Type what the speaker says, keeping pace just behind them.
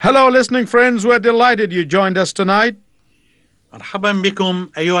Hello, listening friends. We're delighted you joined us tonight. مرحبا بكم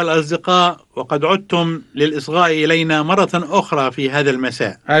أيها الأصدقاء، وقد عدتم للإصغاء إلينا مرة أخرى في هذا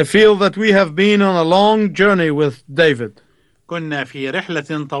المساء. I feel that we have been on a long journey with David. كنا في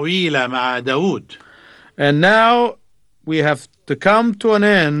رحلة طويلة مع داود. And now we have to come to an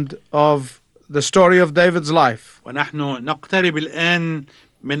end of the story of David's life. ونحن نقترب الآن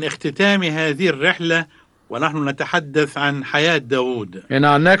من اختتام هذه الرحلة، ونحن نتحدث عن حياة داود. In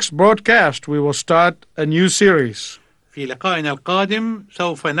our next broadcast, we will start a new series. في لقائنا القادم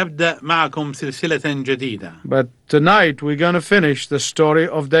سوف نبدأ معكم سلسلة جديدة. But tonight we're going to finish the story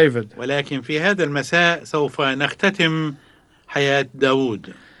of David. ولكن في هذا المساء سوف نختتم حياة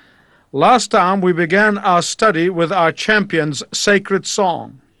داود. Last time we began our study with our champion's sacred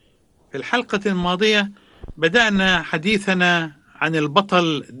song. في الحلقة الماضية بدأنا حديثنا عن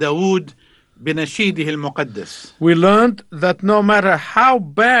البطل داود بنشيده المقدس. We learned that no matter how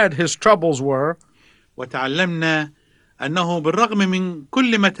bad his troubles were, وتعلمنا أنه بالرغم من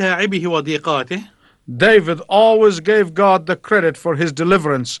كل متاعبه وضيقاته، David always gave God the credit for his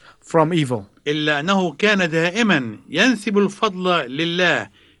deliverance from evil. إلا أنه كان دائما ينسب الفضل لله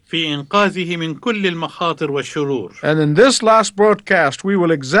في إنقاذه من كل المخاطر والشرور. And in this last broadcast, we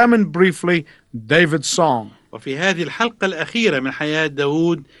will examine briefly David's song. وفي هذه الحلقة الأخيرة من حياة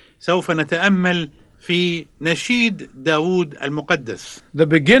داود سوف نتأمل في نشيد داود المقدس. The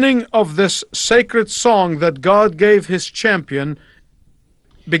beginning of this sacred song that God gave his champion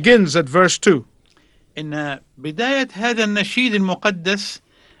begins at verse 2. إن بداية هذا النشيد المقدس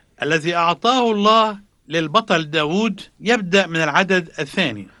الذي أعطاه الله للبطل داود يبدأ من العدد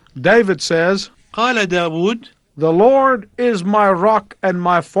الثاني. David says, قال داود: "The Lord is my rock and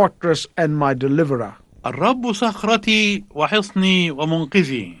my fortress and my deliverer." الرب صخرتي وحصني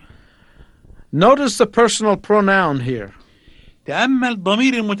ومنقذي. Notice the personal pronoun here. تأمل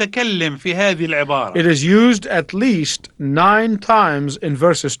ضمير المتكلم في هذه العبارة. It is used at least 9 times in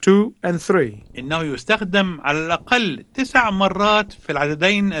verses 2 and 3. إنه يستخدم على الأقل 9 مرات في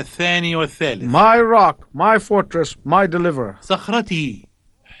العددين الثاني والثالث. My rock, my fortress, my deliverer. صخرتي،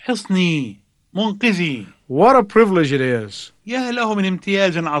 حصني، منقذي. What a privilege it is. يا له من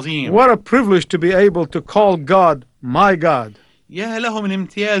امتياز عظيم. What a privilege to be able to call God my God. يا له من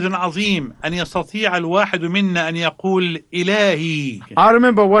امتياز عظيم أن يستطيع الواحد منا أن يقول إلهي. I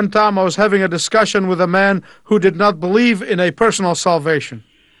remember one time I was having a discussion with a man who did not believe in a personal salvation.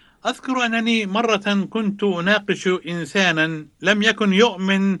 أذكر أنني مرة كنت أناقش إنسانا لم يكن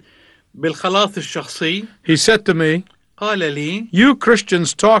يؤمن بالخلاص الشخصي. He said to me, قال لي: "You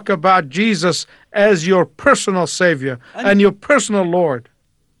Christians talk about Jesus as your personal Savior and your personal Lord.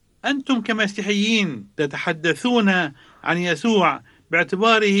 أنتم كمسيحيين تتحدثون عن يسوع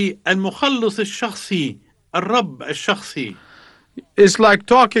باعتباره المخلص الشخصي، الرب الشخصي. It's like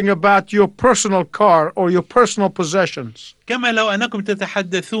talking about your personal car or your personal possessions." كما لو أنكم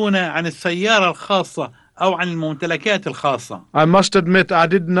تتحدثون عن السيارة الخاصة أو عن الممتلكات الخاصة. I must admit I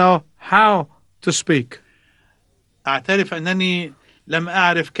didn't know how to speak. أعترف أنني لم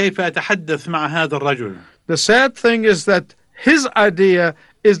أعرف كيف أتحدث مع هذا الرجل. The sad thing is that his idea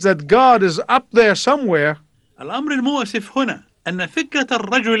is that God is up there somewhere. الأمر المؤسف هنا أن فكرة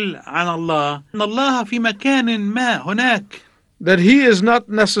الرجل عن الله أن الله في مكان ما هناك. That he is not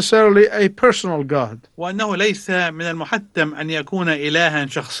necessarily a personal God. وأنه ليس من المحتم أن يكون إلها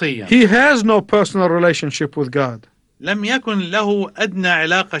شخصيا. He has no personal relationship with God. لم يكن له أدنى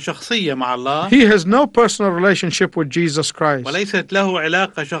علاقة شخصية مع الله. He has no personal relationship with Jesus Christ. وليست له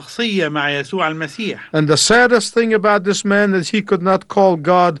علاقة شخصية مع يسوع المسيح. And the saddest thing about this man is he could not call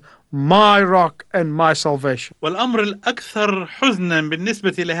God my rock and my salvation. والأمر الأكثر حزنا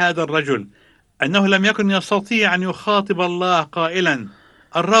بالنسبة لهذا الرجل أنه لم يكن يستطيع أن يخاطب الله قائلا: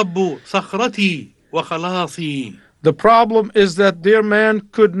 الرب صخرتي وخلاصي. The problem is that dear man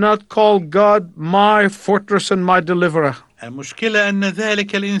could not call God my fortress and my deliverer. المشكلة أن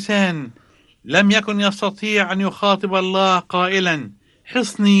ذلك الإنسان لم يكن يستطيع أن يخاطب الله قائلا: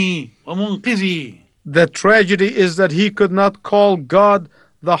 حصني ومنقذي. The tragedy is that he could not call God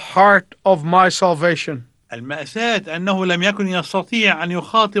the heart of my salvation. المأساة أنه لم يكن يستطيع أن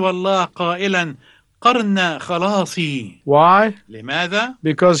يخاطب الله قائلا: قرن خلاصي. Why? لماذا؟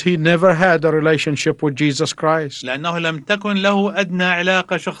 Because he never had a relationship with Jesus Christ. لأنه لم تكن له أدنى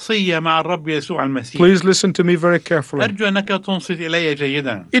علاقة شخصية مع الرب يسوع المسيح. Please listen to me very carefully. أرجو أنك تنصت إلي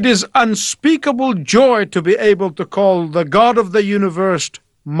جيدا. It is unspeakable joy to be able to call the God of the universe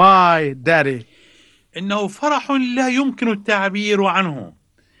my daddy. إنه فرح لا يمكن التعبير عنه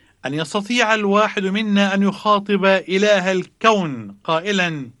أن يستطيع الواحد منا أن يخاطب إله الكون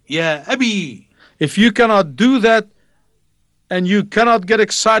قائلا: يا أبي. If you cannot do that and you cannot get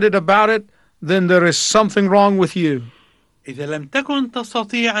excited about it, then there is something wrong with you. إذا لم تكن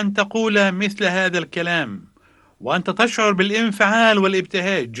تستطيع أن تقول مثل هذا الكلام وأنت تشعر بالانفعال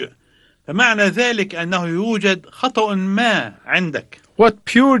والابتهاج، فمعنى ذلك أنه يوجد خطأ ما عندك. What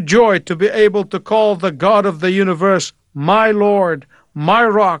pure joy to be able to call the God of the universe my Lord, my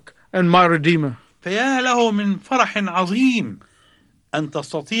rock, and my Redeemer. فيا له من فرح عظيم أن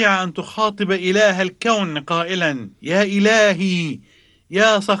تستطيع أن تخاطب إله الكون قائلا: يا إلهي،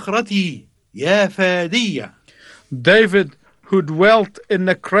 يا صخرتي، يا فادي. David, who dwelt in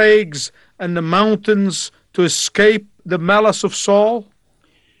the crags and the mountains to escape the malice of Saul,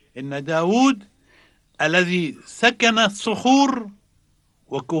 إن داود الذي سكن الصخور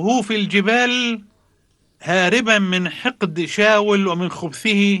وكهوف الجبال هاربا من حقد شاول ومن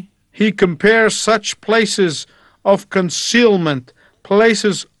خبثه. he compares such places of concealment,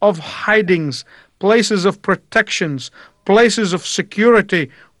 places of hidings, places of protections, places of security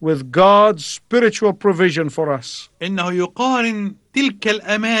with God's spiritual provision for us. إنه يقارن تلك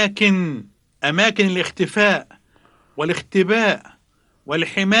الأماكن، أماكن الاختفاء والاختباء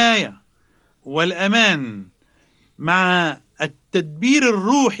والحماية والأمان، مع التدبير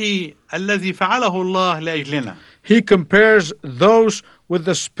الروحي الذي فعله الله لأجلنا. He compares those with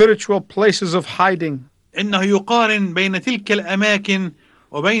the spiritual places of hiding. إنه يقارن بين تلك الأماكن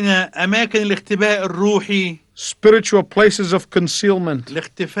وبين أماكن الاختباء الروحي، spiritual places of concealment,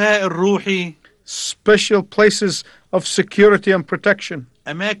 الاختفاء الروحي، special places of security and protection.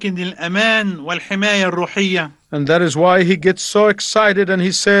 أماكن الأمان والحماية الروحية. And that is why he gets so excited and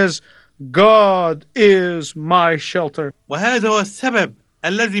he says, God is my shelter. وهذا هو السبب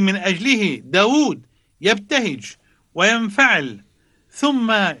الذي من أجله داود يبتهج وينفعل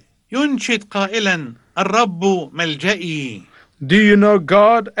ثم ينشد قائلا: الرب ملجئي. Do you know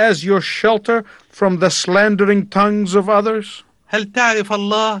God as your shelter from the slandering tongues of others? هل تعرف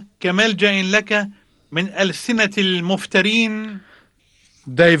الله كملجأ لك من ألسنة المفترين؟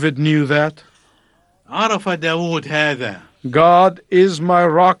 David knew that. عرف داود هذا. God is my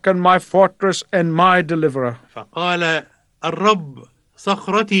rock and my fortress and my deliverer. فقال: الرب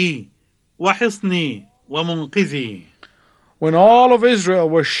صخرتي وحصني ومنقذي. When all of Israel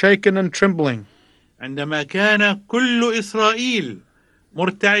was shaken and trembling, عندما كان كل إسرائيل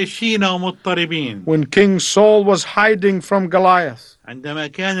مرتعشين ومضطربين، when King Saul was hiding from Goliath, عندما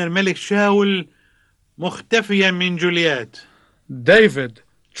كان الملك شاول مختفيا من جوليات، David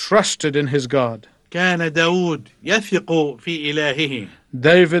trusted in his God. كان داود يثق في إلهه.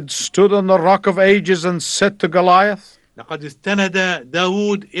 David stood on the rock of ages and said to Goliath, لقد استند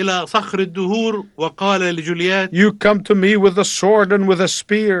داود إلى صخر الدهور وقال لجوليات: You come to me with a sword and with a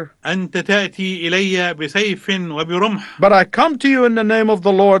spear, أنت تأتي إلي بسيف وبرمح، but I come to you in the name of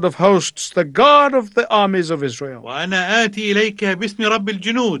the Lord of hosts, the God of the armies of Israel. وأنا آتي إليك باسم رب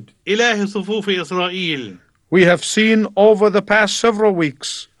الجنود إله صفوف إسرائيل. We have seen over the past several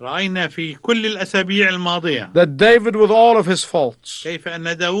weeks رأينا في كل الأسابيع الماضية that David, with all of his faults, كيف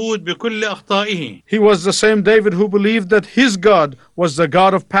أن داود بكل أخطائه he was the same David who believed that his God was the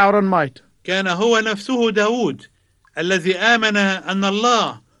God of power and might. كان هو نفسه داود الذي آمن أن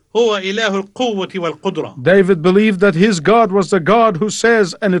الله هو إله القوة والقدرة. David believed that his God was the God who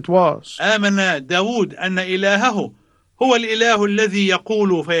says, and it was. آمن داود أن إلهه هو الإله الذي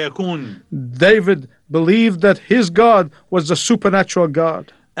يقول فيكون. David believed that his God was the supernatural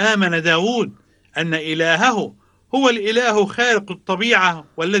God. آمن داود أن إلهه هو الإله خارق الطبيعة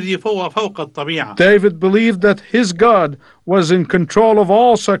والذي فوق الطبيعة. David believed that his God was in control of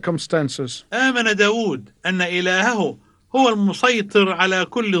all circumstances. آمن داود أن إلهه هو المسيطر على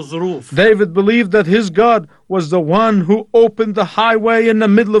كل الظروف. David believed that his God was the one who opened the highway in the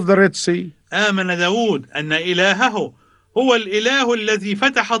middle of the Red Sea. آمن داود أن إلهه هو الإله الذي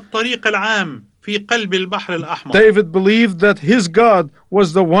فتح الطريق العام في قلب البحر الأحمر. David believed that his God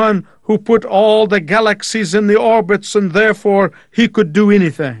was the one who put all the galaxies in the orbits and therefore he could do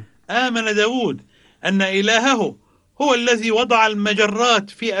anything. آمن داود أن إلهه هو الذي وضع المجرات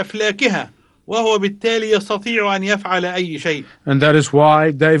في أفلاكها وهو بالتالي يستطيع أن يفعل أي شيء. And that is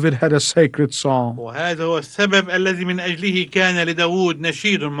why David had a sacred song. وهذا هو السبب الذي من أجله كان لداود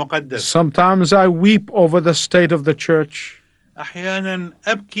نشيد مقدس. Sometimes I weep over the state of the church. أحيانا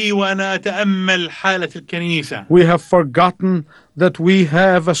أبكي وأنا أتأمل حالة الكنيسة. We have forgotten that we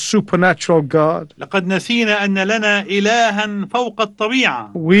have a supernatural God. لقد نسينا أن لنا إلها فوق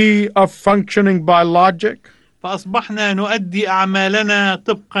الطبيعة. We are functioning by logic. فأصبحنا نؤدي أعمالنا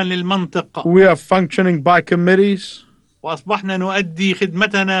طبقا للمنطق. We are functioning by committees. وأصبحنا نؤدي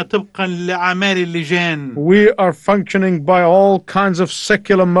خدمتنا طبقا لأعمال اللجان. We are functioning by all kinds of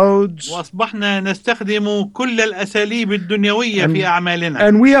secular modes. وأصبحنا نستخدم كل الأساليب الدنيوية في أعمالنا.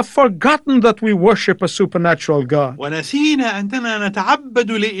 And we have forgotten that we worship a supernatural God. ونسينا أننا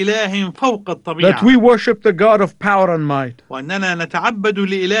نتعبد لإله فوق الطبيعة. That we worship the God of power and might. وأننا نتعبد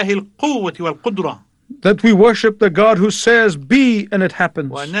لإله القوة والقدرة. That we worship the God who says be and it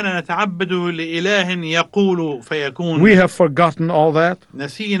happens. وأننا نتعبد لإله يقول فيكون. We have forgotten all that.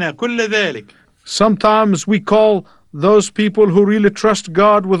 نسينا كل ذلك. Sometimes we call those people who really trust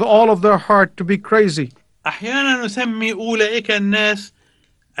God with all of their heart to be crazy. أحيانا نسمي أولئك الناس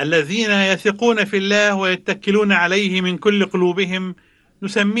الذين يثقون في الله ويتكلون عليه من كل قلوبهم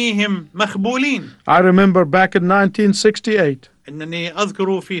نسميهم مخبولين. I remember back in 1968. أنني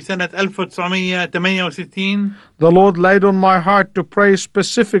أذكر في سنة 1968 The Lord laid on my heart to pray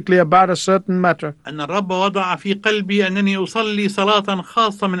specifically about a certain matter. أن الرب وضع في قلبي أنني أصلي صلاة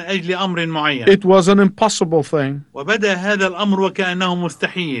خاصة من أجل أمر معين. It was an impossible thing. وبدأ هذا الأمر وكأنه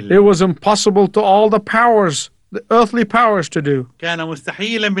مستحيل. It was impossible to all the powers, the earthly powers to do. كان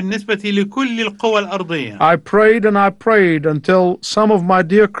مستحيلا بالنسبة لكل القوى الأرضية. I prayed and I prayed until some of my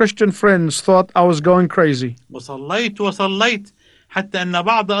dear Christian friends thought I was going crazy. وصليت حتى أن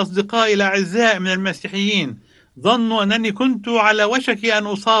بعض أصدقائي الأعزاء من المسيحيين ظنوا أنني كنت على وشك أن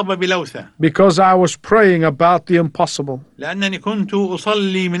أصاب بلوثة. Because I was praying about the impossible. لأنني كنت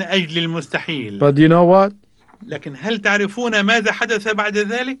أصلي من أجل المستحيل. But you know what? لكن هل تعرفون ماذا حدث بعد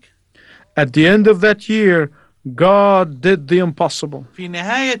ذلك؟ At the end of that year, God did the impossible. في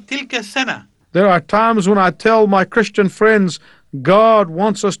نهاية تلك السنة. There are times when I tell my Christian friends, God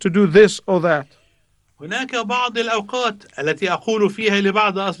wants us to do this or that. هناك بعض الأوقات التي أقول فيها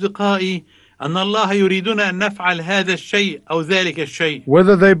لبعض أصدقائي أن الله يريدنا أن نفعل هذا الشيء أو ذلك الشيء.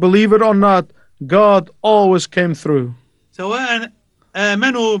 Whether they believe it or not, God always came through. سواء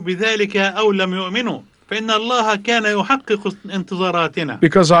آمنوا بذلك أو لم يؤمنوا فإن الله كان يحقق انتظاراتنا.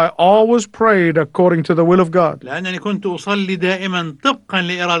 Because I always prayed according to the will of God. لأنني كنت أصلي دائما طبقا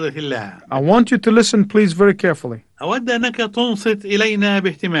لإرادة الله. I want you to listen, please, very carefully. أود أنك تنصت إلينا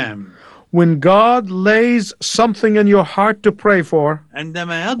باهتمام. When God lays something in your heart to pray for,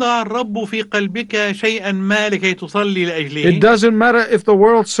 عندما يضع الرب في قلبك شيئا ما لكي تصلي لأجله. it doesn't matter if the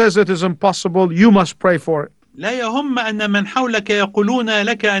world says it is impossible, you must pray for it. لا يهم أن من حولك يقولون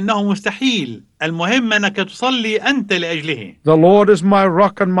لك أنه مستحيل، المهم أنك تصلي أنت لأجله. The Lord is my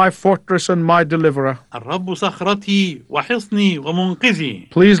rock and my fortress and my deliverer. الرب صخرتي وحصني ومنقذي.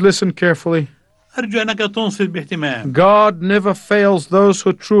 Please listen carefully. أرجو أنك تنصت باهتمام. God never fails those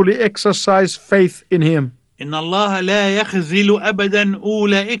who truly exercise faith in Him. إن الله لا يخذل أبدا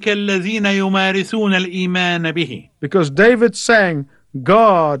أولئك الذين يمارسون الإيمان به. Because David sang,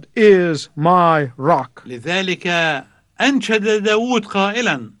 God is my rock. لذلك أنشد داود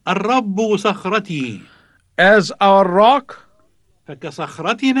قائلا الرب صخرتي. As our rock,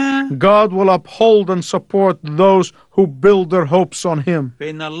 فكصخرتنا God will uphold and support those who build their hopes on Him.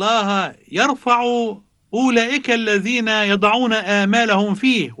 فإن الله يرفع أولئك الذين يضعون آمالهم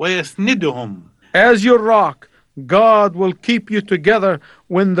فيه ويسندهم. As your rock, God will keep you together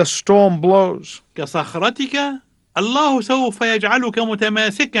when the storm blows. كصخرتك الله سوف يجعلك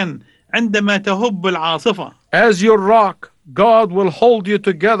متماسكا عندما تهب العاصفة. As your rock, God will hold you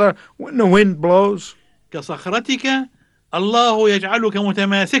together when the wind blows. كصخرتك الله يجعلك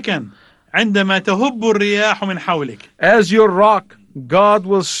متماسكا عندما تهب الرياح من حولك. As your rock, God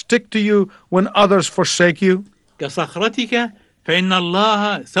will stick to you when others forsake you. كصخرتك فإن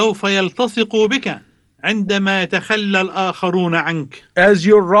الله سوف يلتصق بك عندما يتخلى الآخرون عنك. As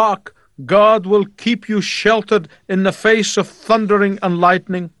your rock, God will keep you sheltered in the face of thundering and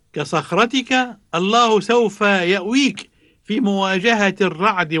lightning. كصخرتك الله سوف يأويك في مواجهة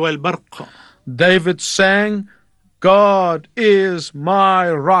الرعد والبرق. David sang, God is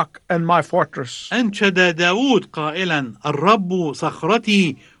my rock and my fortress. أنشد داود قائلا الرب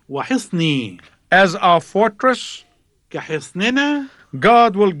صخرتي وحصني. As our fortress, كحصننا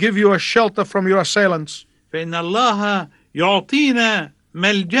God will give you a shelter from your assailants. فإن الله يعطينا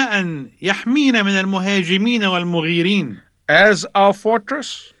ملجأ يحمينا من المهاجمين والمغيرين. As our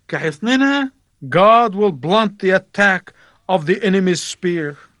fortress, كحصننا God will blunt the attack of the enemy's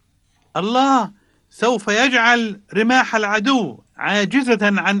spear. الله سوف يجعل رماح العدو عاجزة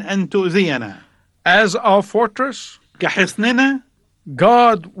عن أن تؤذينا. As our fortress, كحصننا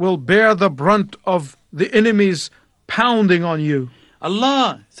God will bear the brunt of the enemy's pounding on you.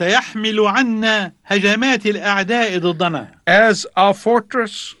 الله سيحمل عنا هجمات الأعداء ضدنا. As our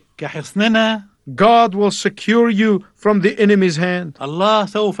fortress, كحصننا God will secure you from the enemy's hand. الله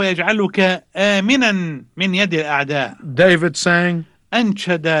سوف يجعلك آمنا من يد الأعداء. David sang,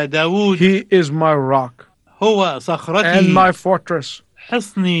 أنشد داود: He is my rock هو and صخرتي my fortress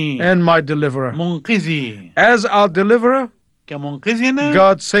حصني and my deliverer. منقذي. As our deliverer, كمنقذنا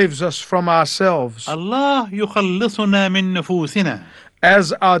God saves us from ourselves. الله يخلصنا من نفوسنا.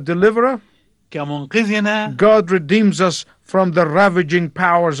 As our deliverer, كمنقذنا God redeems us from the ravaging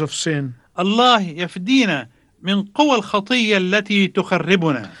powers of sin. الله يفدينا من قوى الخطية التي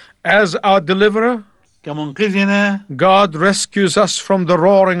تخربنا. As our deliverer, كمنقذنا God rescues us from the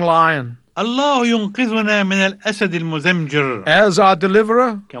roaring lion. الله ينقذنا من الأسد المزمجر. As our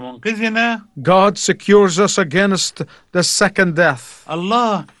deliverer, كمنقذنا God secures us against the second death.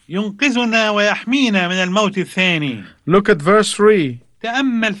 الله ينقذنا ويحمينا من الموت الثاني. Look at verse 3.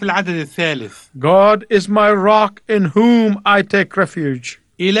 تأمل في العدد الثالث: God is my rock in whom I take refuge,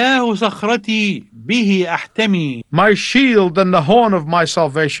 إله صخرتي به أحتمي، my shield and the horn of my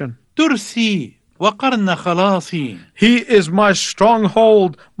salvation. ترسي وقرن خلاصي. He is my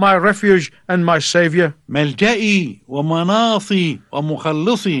stronghold, my refuge, and my savior. ملجئي ومناصي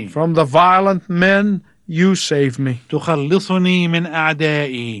ومخلصي. From the violent men you save me. تخلصني من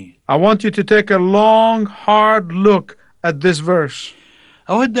أعدائي. I want you to take a long, hard look at this verse.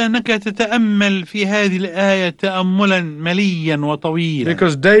 أود أنك تتأمل في هذه الآية تأملا مليا وطويلا.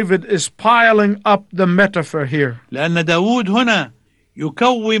 Because David is piling up the metaphor here. لأن داود هنا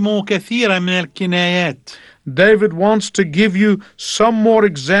يكوم كثيرا من الكنايات. David wants to give you some more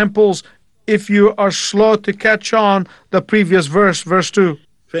examples if you are slow to catch on the previous verse, verse 2.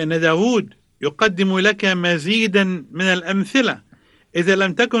 فإن داود يقدم لك مزيدا من الأمثلة إذا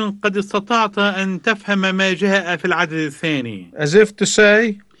لم تكن قد استطعت أن تفهم ما جاء في العدد الثاني. As if to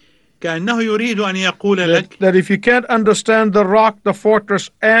say كأنه يريد أن يقول لك that if you can't understand the rock, the fortress,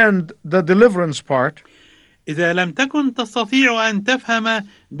 and the deliverance part, إذا لم تكن تستطيع أن تفهم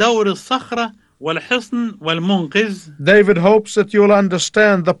دور الصخرة والحصن والمنقذ. David hopes that you'll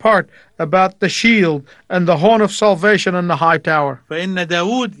understand the part about the shield and the horn of salvation and the high tower. فإن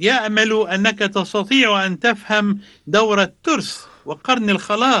داود يأمل أنك تستطيع أن تفهم دور الترس وقرن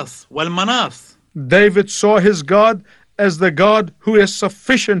الخلاص والمناص. David saw his God as the God who is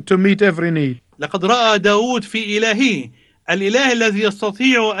sufficient to meet every need. لقد رأى داود في إلهه الإله الذي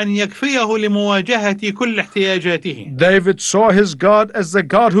يستطيع أن يكفيه لمواجهة كل احتياجاته. David saw his God as the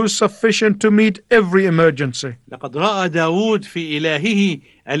God who is sufficient to meet every emergency. لقد رأى داود في إلهه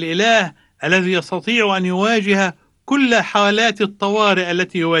الإله الذي يستطيع أن يواجه كل حالات الطوارئ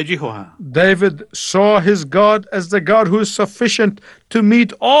التي يواجهها. David saw his God as the God who is sufficient to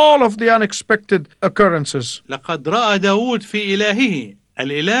meet all of the unexpected occurrences. لقد رأى داود في إلهه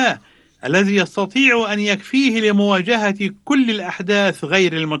الإله الذي يستطيع أن يكفيه لمواجهة كل الأحداث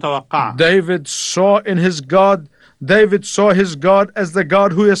غير المتوقعة. David saw his God as the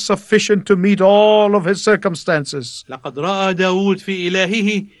God who is sufficient to meet all of his circumstances. لقد رأى داود في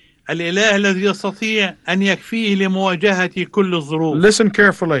إلهه الإله الذي يستطيع أن يكفيه لمواجهة كل الظروف. Listen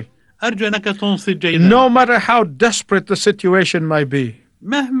carefully. أرجو أنك تنصت جيدا. No matter how desperate the situation may be,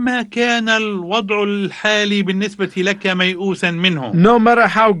 مهما كان الوضع الحالي بالنسبة لك ميؤوسا منه، no matter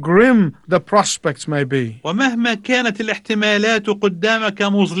how grim the prospects may be, ومهما كانت الاحتمالات قدامك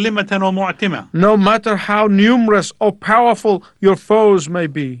مظلمة ومعتمة، no matter how numerous or powerful your foes may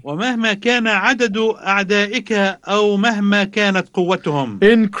be, ومهما كان عدد أعدائك أو مهما كانت قوتهم،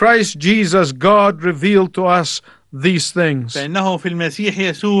 in Christ Jesus God revealed to us these things. فإنه في المسيح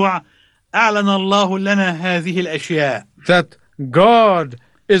يسوع أعلن الله لنا هذه الأشياء. That God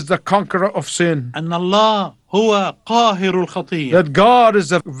is the conqueror of sin. أن الله هو قاهر الخطية. That God is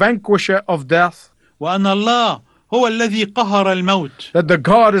the vanquisher of death. وأن الله هو الذي قهر الموت. That the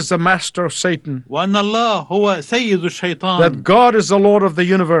God is the master of Satan. وأن الله هو سيد الشيطان. That God is the Lord of the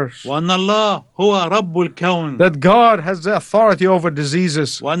universe. وأن الله هو رب الكون. That God has the authority over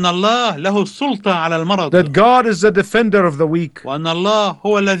diseases. وأن الله له السلطة على المرض. That God is the defender of the weak. وأن الله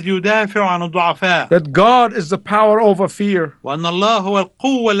هو الذي يدافع عن الضعفاء. That God is the power over fear. وأن الله هو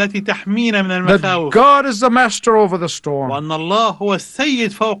القوة التي تحمينا من المخاوف. That God is the master over the storm. وأن الله هو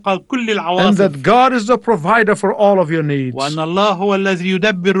السيد فوق كل And العواصف. that God is the provider for all of your needs. وأن الله هو الذي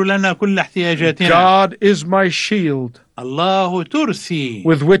يدبر لنا كل احتياجاتنا. God is my shield, الله ترسي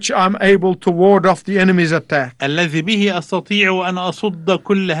with which I'm able to ward off the enemy's attack. الذي به أستطيع أن أصد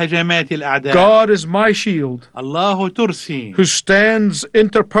كل هجمات الأعداء. God is my shield, الله ترسي who stands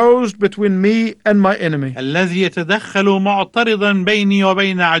interposed between me and my enemy. الذي يتدخل معترضا بيني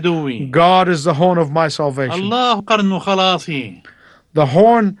وبين عدوي. God is the horn of my salvation. الله قرن خلاصي. The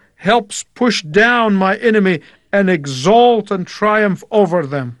horn helps push down my enemy and exalt and triumph over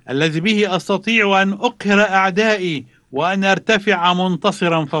them. الذي به أستطيع أن أقهر أعدائي وأن أرتفع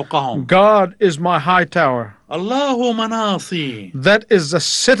منتصرا فوقهم. God is my high tower. الله مناصي. That is the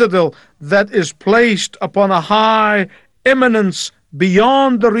citadel that is placed upon a high eminence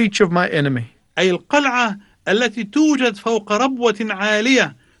beyond the reach of my enemy. أي القلعة التي توجد فوق ربوة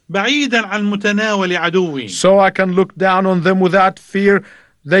عالية بعيدا عن متناول عدوي. So I can look down on them without fear.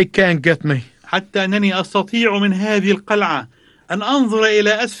 They can't get me. حتى أنني أستطيع من هذه القلعة أن أنظر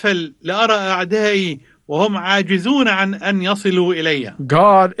إلى أسفل لأرى أعدائي وهم عاجزون عن أن يصلوا إلي.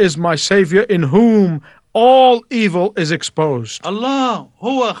 God is my Savior in whom all evil is exposed. الله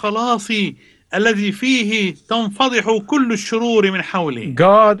هو خلاصي الذي فيه تنفضح كل الشرور من حولي.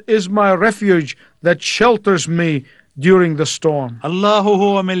 God is my refuge that shelters me during the storm. الله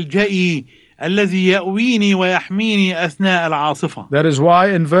هو ملجئي الذي يأويني ويحميني أثناء العاصفة. That is why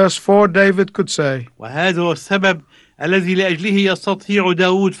in verse 4 David could say, وهذا هو السبب الذي لأجله يستطيع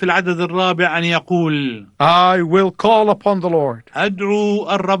داود في العدد الرابع أن يقول: I will call upon the Lord, أدعو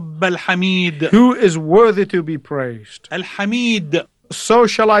الرب الحميد. who is worthy to be praised. الحميد. So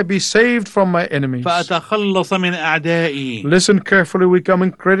shall I be saved from my enemies. فأتخلص من أعدائي. Listen carefully, we're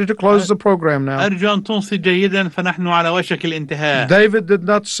coming ready to close the program now. أرجو أن تنصت جيدا فنحن على وشك الانتهاء. David did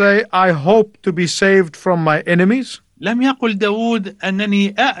not say, I hope to be saved from my enemies. لم يقل داود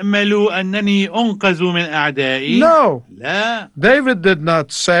أنني أأمل أنني أنقذ من أعدائي. No. لا. David did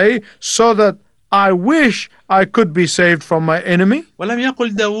not say, so that I wish I could be saved from my enemy. ولم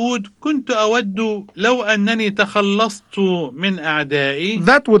يقل داود كنت أود لو أنني تخلصت من أعدائي.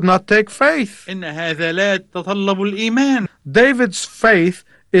 That would not take faith. إن هذا لا يتطلب الإيمان. David's faith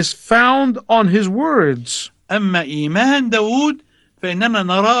is found on his words. أما إيمان داود فإننا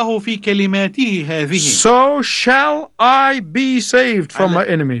نراه في كلماته هذه. So shall I be saved from my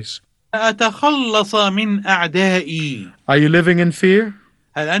enemies. أتخلص من أعدائي. Are you living in fear?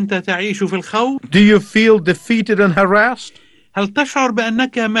 هل أنت تعيش في الخوف؟ Do you feel defeated and harassed? هل تشعر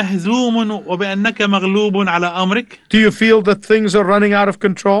بأنك مهزوم وبأنك مغلوب على أمرك؟ Do you feel that things are running out of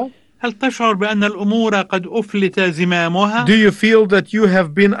control? هل تشعر بأن الأمور قد أفلت زمامها؟ Do you feel that you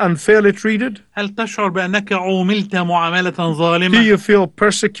have been unfairly treated? هل تشعر بأنك عوملت معاملة ظالمة؟ Do you feel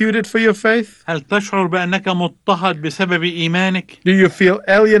persecuted for your faith? هل تشعر بأنك مضطهد بسبب إيمانك؟ Do you feel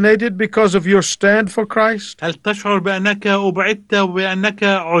alienated because of your stand for Christ? هل تشعر بأنك أبعدت وبأنك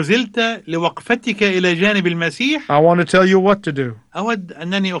عزلت لوقفتك إلى جانب المسيح؟ I want to tell you what to do. أود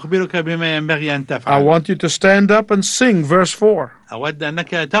أنني أخبرك بما ينبغي أن I تفعل. want you to stand up and sing verse 4. أود أنك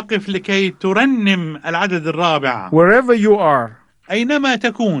تقف لكي ترنم العدد الرابع. Wherever you are, أينما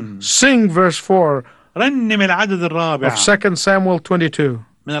تكون sing verse 4 رنم العدد الرابع of 2 Samuel 22.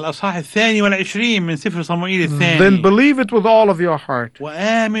 من الأصحاح 22 من سفر صموئيل Then الثاني. believe it with all of your heart.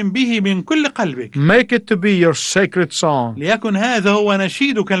 وآمن به من كل قلبك. Make it to be your sacred song. ليكن هذا هو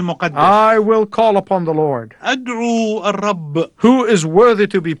نشيدك المقدس. I will call upon the Lord, أدعو الرب who is worthy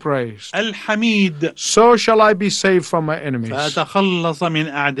to be praised. الحميد. So shall I be saved from my enemies. فأتخلص من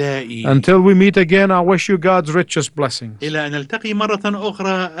أعدائي. Until we meet again, I wish you God's richest blessings. إلى أن نلتقي مرة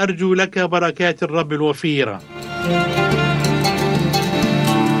أخرى أرجو لك بركات الرب الوفيرة.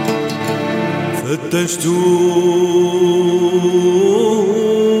 فتشت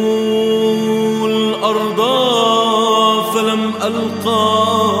الأرض فلم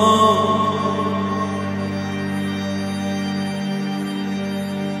ألقى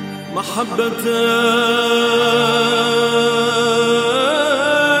محبة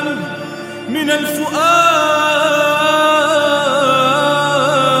من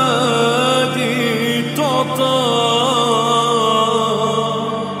الفؤاد تعطى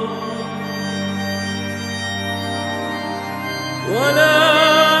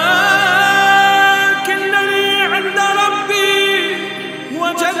ولكنني عند ربي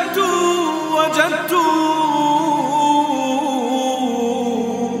وجدت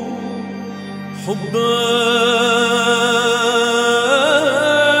حبا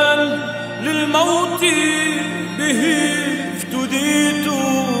للموت به افتديت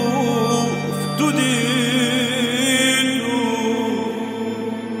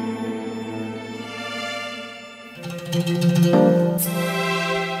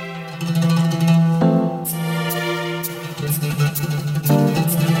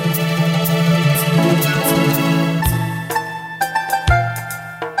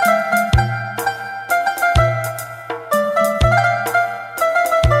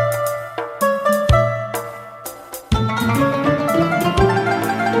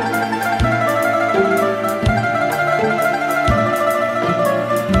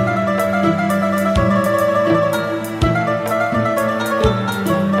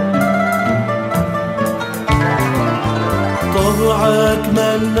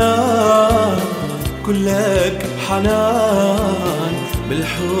كلك حنان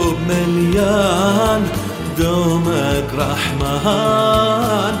بالحب مليان، دومك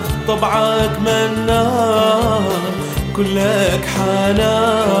رحمن طبعك منان، كلك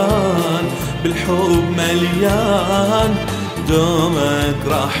حنان بالحب مليان، دومك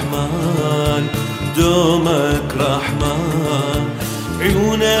رحمن دومك رحمن.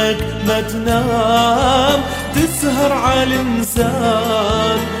 عيونك ما تنام تسهر على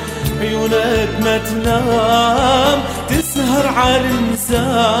الإنسان، عيونك ما تنام تسهر على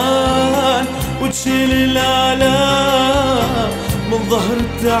الإنسان، وتشيل الآلام من ظهر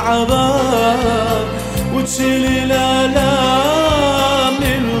التعبان، وتشيل الآلام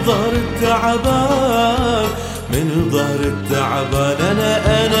من ظهر التعبان، من ظهر التعبان.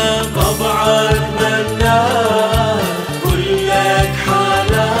 أنا طبعك منان، كلك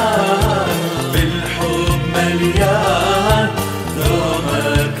حنان بالحب مليان،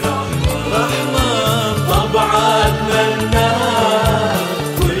 دومك رحمن طبعك منان،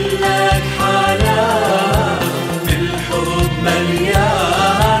 كلك حنان بالحب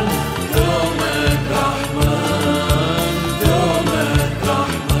مليان، دومك رحمن دومك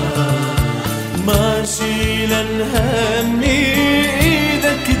رحمن. ما شيلا همي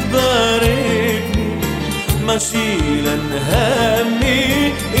ايدك تباركني، ما شيلا همي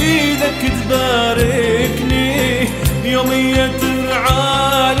ايدك تباركني، يومية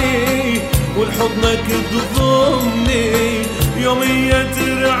ترعاني والحضنك تضمني، يومية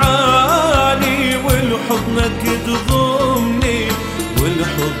ترعاني والحضنك تضمني،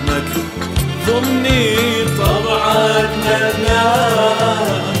 والحضنك ضمني. طبعك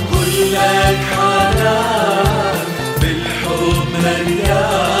منان، كلك حنان بالحب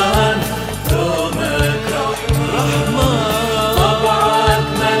مليان، دومك رحمن طبعك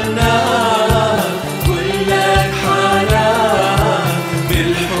منان، كلك حنان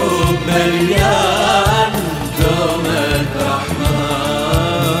بالحب مليان، دومك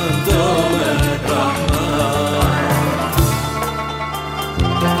رحمن دومك رحمن.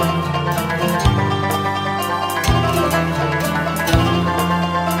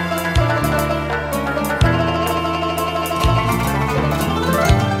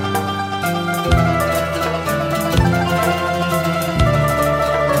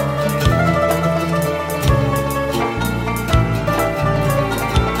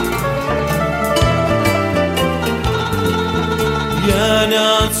 يا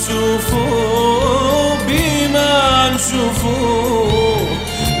ناس شوفوا بما نشوفوا،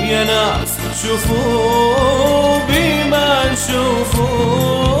 يا ناس شوفوا بما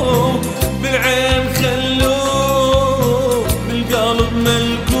نشوفوا، بالعين خلوه بالقلب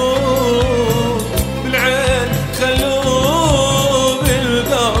ملكوه، بالعين خلوه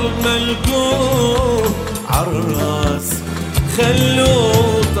بالقلب ملكوه، عالراس خلوه